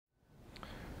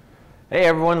Hey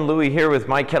everyone, Louie here with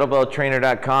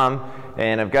MyKettlebellTrainer.com,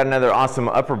 and I've got another awesome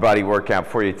upper body workout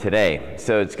for you today.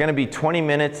 So it's going to be 20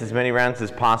 minutes, as many rounds as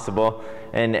possible,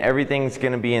 and everything's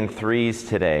going to be in threes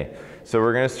today. So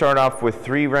we're going to start off with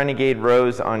 3 renegade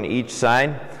rows on each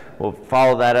side. We'll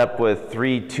follow that up with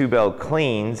 3 two-bell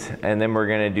cleans, and then we're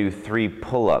going to do 3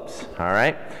 pull-ups. All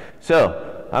right?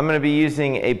 So I'm going to be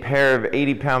using a pair of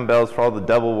 80-pound bells for all the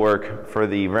double work for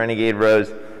the renegade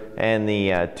rows and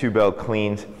the two-bell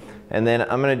cleans. And then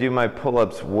I'm going to do my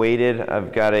pull-ups weighted.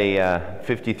 I've got a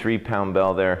 53-pound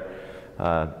bell there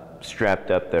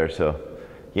strapped up there. So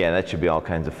yeah, that should be all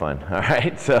kinds of fun. All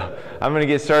right, so I'm going to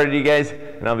get started, you guys,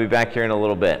 and I'll be back here in a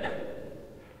little bit.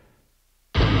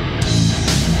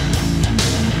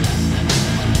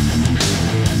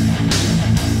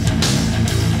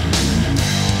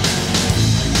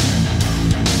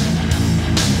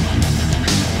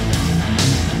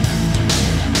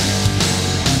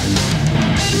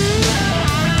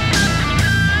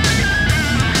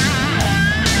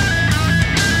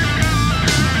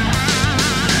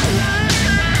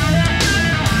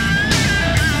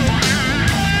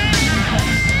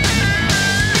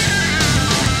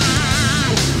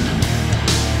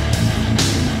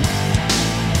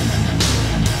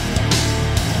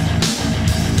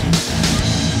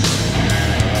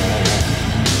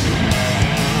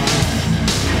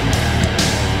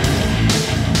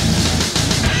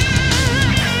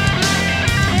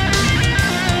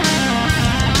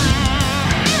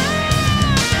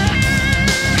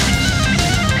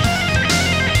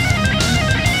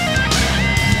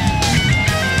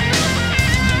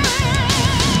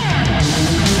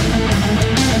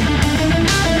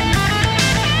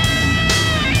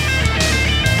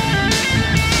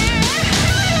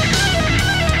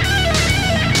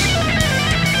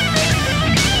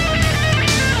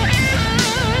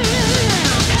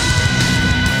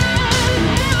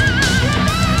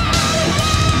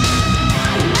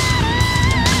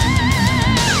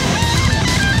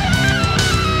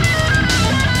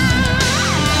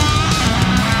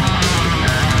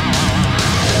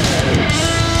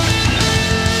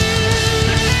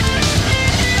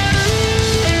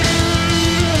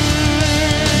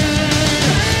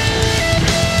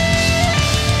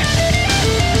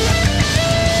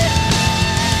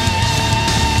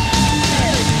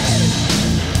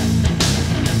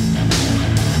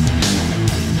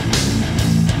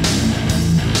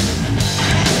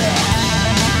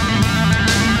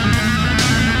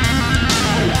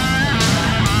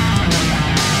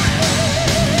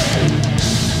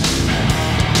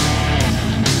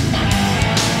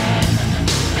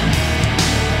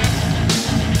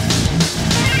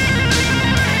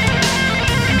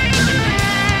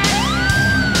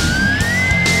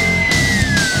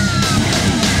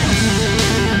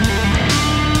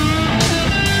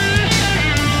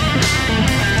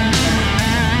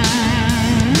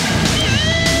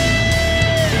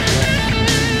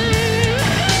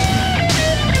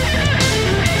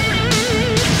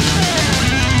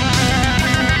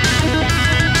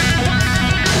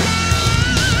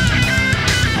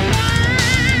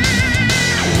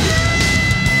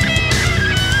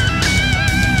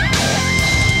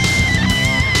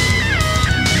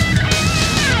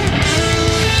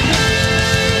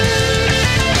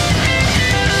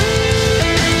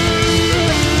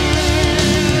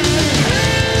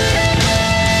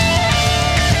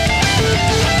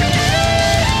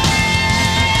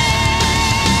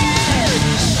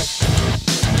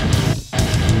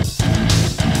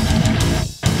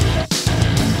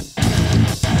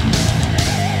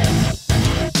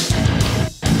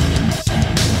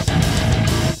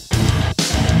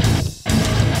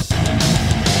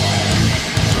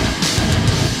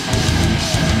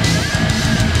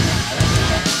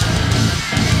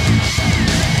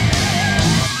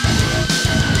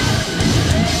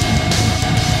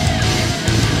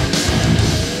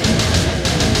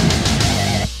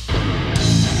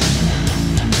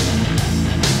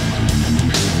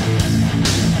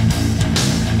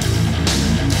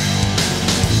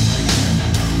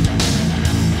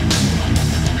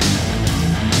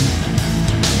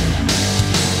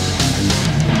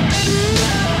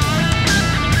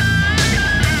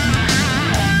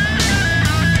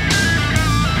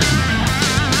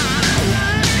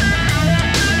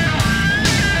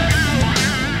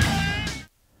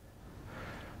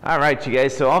 All right, you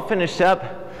guys, so all finished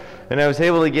up, and I was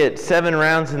able to get 7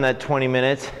 rounds in that 20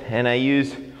 minutes, and I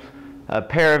used a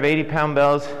pair of 80-pound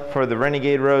bells for the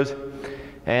renegade rows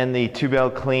and the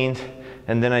 2-bell cleans,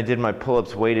 and then I did my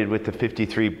pull-ups weighted with the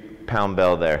 53-pound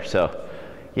bell there. So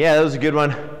yeah, that was a good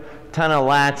one. Ton of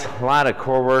lats, a lot of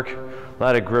core work, a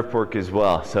lot of grip work as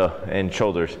well, so, and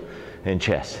shoulders. and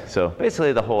chest. So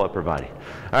basically the whole upper body.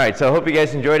 All right, so I hope you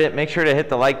guys enjoyed it. Make sure to hit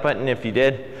the like button if you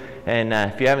did. And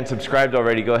if you haven't subscribed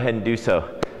already, go ahead and do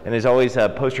so. And as always,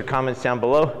 post your comments down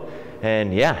below.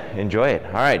 And yeah, enjoy it.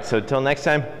 All right, so until next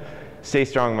time, stay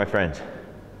strong, my friends.